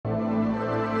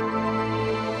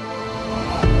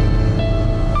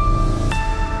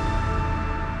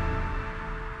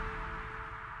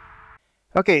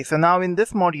Okay, so now in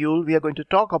this module, we are going to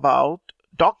talk about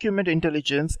document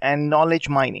intelligence and knowledge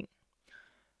mining.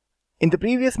 In the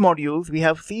previous modules, we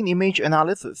have seen image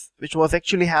analysis, which was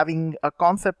actually having a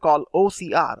concept called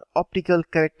OCR, optical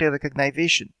character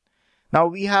recognition. Now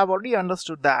we have already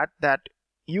understood that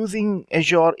using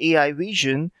Azure AI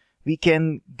Vision, we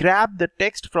can grab the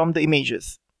text from the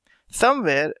images.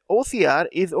 Somewhere, OCR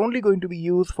is only going to be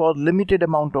used for limited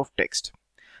amount of text.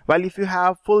 While if you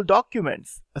have full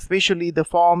documents, especially the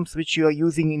forms which you are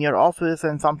using in your office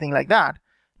and something like that,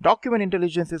 document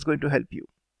intelligence is going to help you.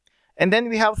 And then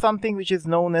we have something which is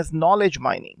known as knowledge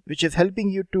mining, which is helping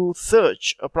you to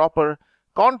search a proper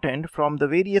content from the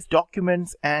various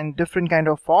documents and different kind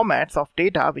of formats of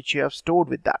data which you have stored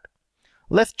with that.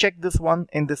 Let's check this one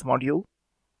in this module.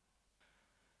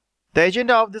 The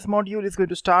agenda of this module is going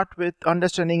to start with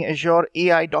understanding Azure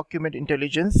AI Document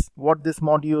Intelligence, what this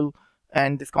module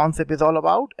and this concept is all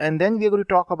about, and then we are going to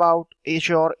talk about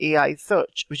Azure AI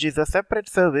Search, which is a separate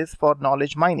service for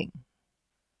knowledge mining.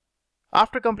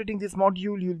 After completing this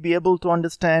module, you'll be able to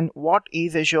understand what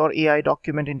is Azure AI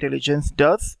Document Intelligence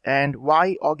does and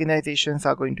why organizations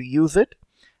are going to use it,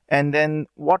 and then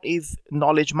what is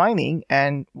knowledge mining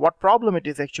and what problem it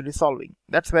is actually solving.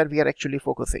 That's where we are actually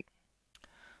focusing.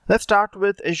 Let's start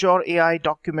with Azure AI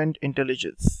Document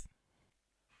Intelligence.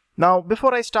 Now,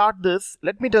 before I start this,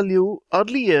 let me tell you,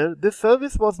 earlier this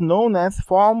service was known as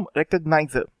Form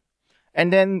Recognizer,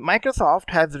 and then Microsoft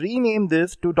has renamed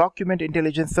this to Document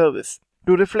Intelligence Service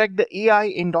to reflect the AI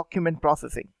in document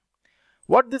processing.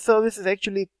 What this service is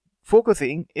actually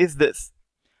focusing is this.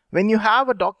 When you have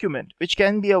a document, which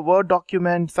can be a Word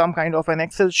document, some kind of an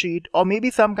Excel sheet, or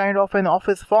maybe some kind of an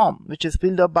Office form which is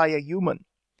filled up by a human,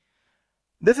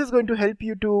 this is going to help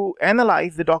you to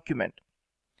analyze the document.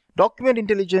 Document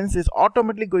intelligence is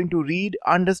automatically going to read,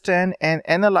 understand, and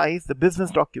analyze the business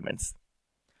documents.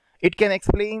 It can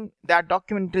explain that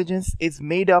document intelligence is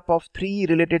made up of three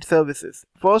related services.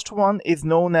 First one is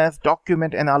known as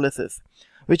document analysis,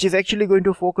 which is actually going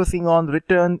to focusing on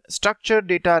written structured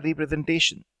data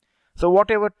representation. So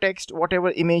whatever text,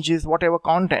 whatever images, whatever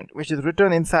content which is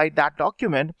written inside that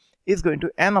document is going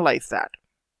to analyze that.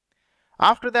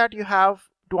 After that, you have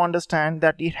to understand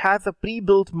that it has a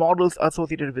pre-built models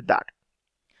associated with that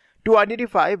to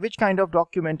identify which kind of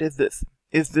document is this.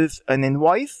 Is this an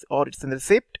invoice, or it's a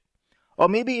receipt, or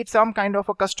maybe it's some kind of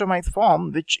a customized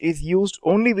form which is used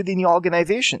only within your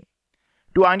organization.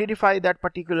 To identify that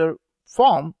particular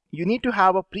form, you need to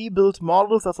have a pre-built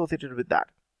models associated with that.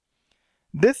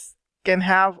 This can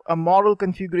have a model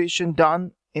configuration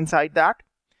done inside that,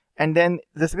 and then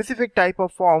the specific type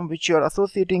of form which you are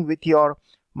associating with your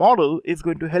model is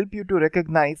going to help you to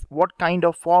recognize what kind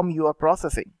of form you are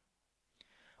processing.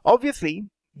 Obviously,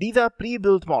 these are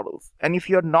pre-built models, and if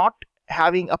you're not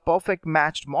having a perfect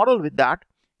matched model with that,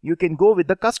 you can go with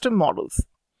the custom models,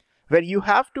 where you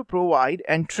have to provide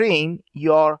and train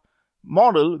your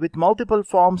model with multiple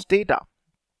forms data.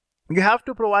 You have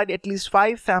to provide at least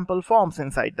 5 sample forms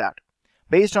inside that.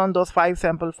 Based on those 5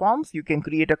 sample forms, you can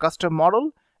create a custom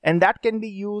model, and that can be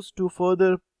used to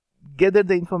further gather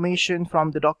the information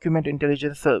from the document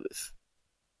intelligence service.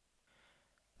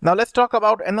 Now let's talk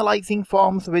about analyzing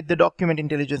forms with the document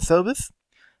intelligence service.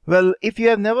 Well, if you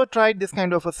have never tried this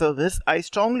kind of a service, I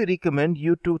strongly recommend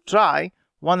you to try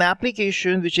one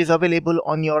application which is available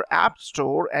on your App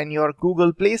Store and your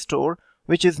Google Play Store,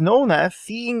 which is known as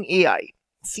Seeing AI.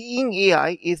 Seeing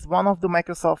AI is one of the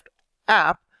Microsoft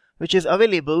app which is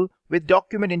available with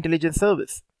document intelligence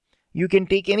service. You can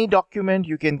take any document,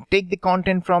 you can take the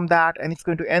content from that, and it's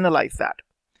going to analyze that.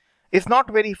 It's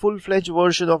not very full-fledged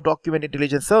version of document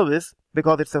intelligence service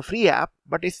because it's a free app,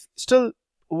 but it's still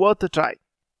worth a try.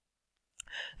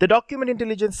 The document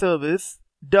intelligence service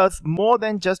does more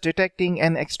than just detecting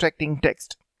and extracting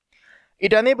text.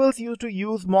 It enables you to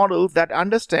use models that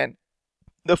understand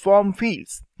the form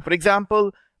fields. For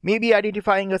example, maybe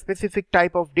identifying a specific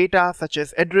type of data such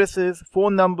as addresses,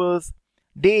 phone numbers,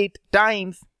 date,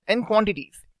 times, and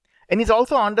quantities, and is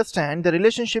also understand the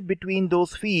relationship between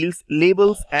those fields,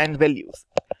 labels, and values.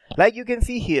 Like you can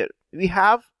see here, we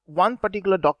have one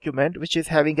particular document which is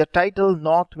having a title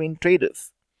Northwind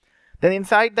Traders. Then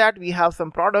inside that we have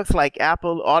some products like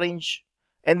Apple, Orange,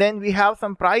 and then we have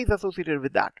some price associated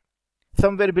with that.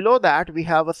 Somewhere below that we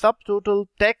have a subtotal,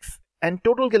 text, and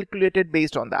total calculated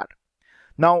based on that.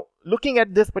 Now, looking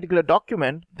at this particular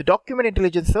document, the document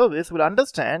intelligence service will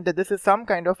understand that this is some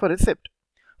kind of a receipt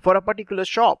for a particular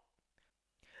shop.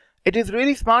 It is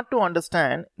really smart to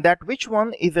understand that which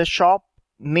one is a shop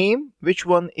name, which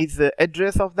one is the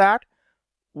address of that,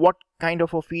 what kind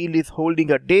of a field is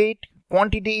holding a date,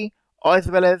 quantity, as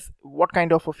well as what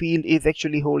kind of a field is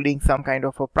actually holding some kind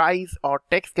of a price or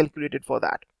text calculated for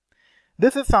that.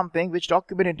 This is something which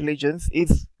Document Intelligence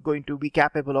is going to be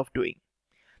capable of doing.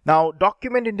 Now,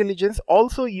 Document Intelligence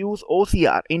also use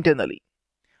OCR internally.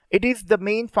 It is the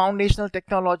main foundational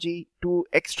technology to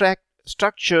extract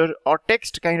structure or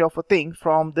text kind of a thing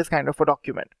from this kind of a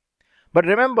document. But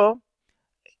remember,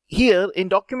 here in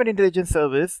Document Intelligence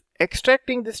service,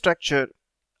 extracting the structure,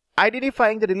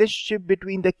 identifying the relationship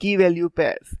between the key value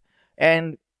pairs,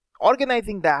 and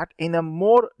organizing that in a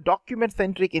more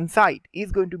document-centric insight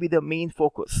is going to be the main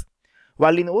focus.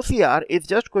 While in OCR, it's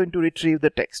just going to retrieve the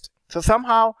text. So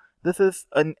somehow this is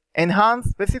an enhanced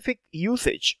specific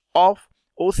usage of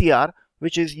OCR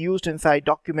which is used inside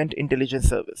Document Intelligence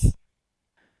service.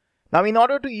 Now, in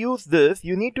order to use this,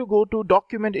 you need to go to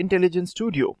Document Intelligence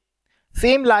Studio.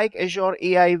 Same like Azure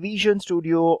AI Vision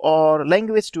Studio or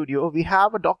Language Studio, we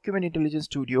have a Document Intelligence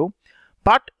Studio,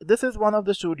 but this is one of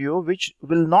the studio which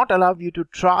will not allow you to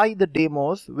try the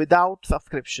demos without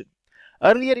subscription.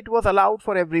 Earlier it was allowed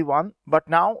for everyone, but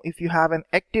now if you have an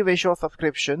active Azure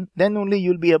subscription, then only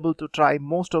you'll be able to try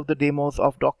most of the demos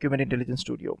of Document Intelligence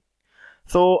Studio.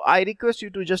 So I request you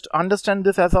to just understand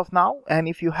this as of now, and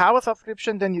if you have a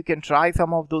subscription, then you can try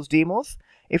some of those demos.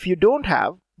 If you don't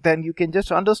have, then you can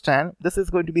just understand this is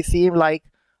going to be same like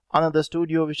another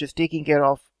studio which is taking care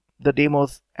of the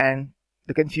demos and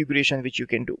the configuration which you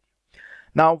can do.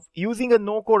 Now, using a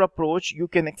no-code approach, you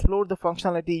can explore the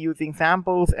functionality using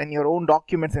samples and your own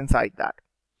documents inside that.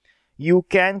 You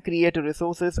can create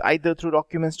resources either through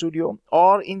Document Studio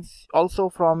or also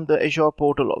from the Azure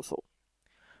portal also.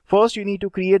 First, you need to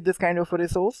create this kind of a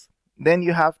resource. Then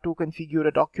you have to configure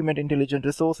a Document Intelligence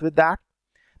resource with that.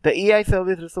 The AI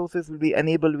service resources will be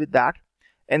enabled with that.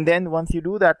 And then once you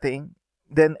do that thing,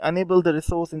 then enable the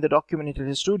resource in the Document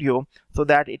Intelligence Studio so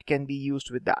that it can be used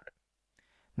with that.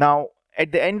 Now,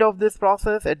 at the end of this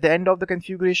process, at the end of the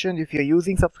configuration, if you're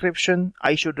using subscription,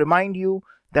 I should remind you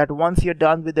that once you're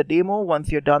done with the demo,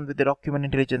 once you're done with the Document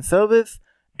Intelligence service,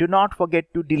 do not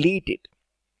forget to delete it.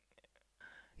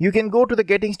 You can go to the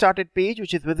Getting Started page,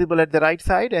 which is visible at the right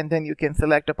side, and then you can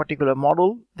select a particular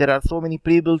model. There are so many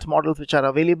pre-built models which are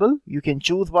available. You can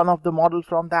choose one of the model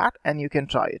from that and you can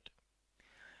try it.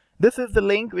 This is the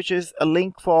link, which is a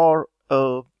link for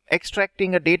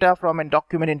extracting a data from a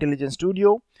Document Intelligence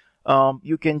Studio.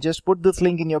 You can just put this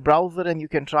link in your browser and you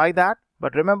can try that.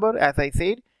 But remember, as I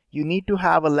said, you need to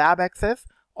have a lab access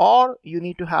or you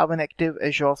need to have an active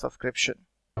Azure subscription.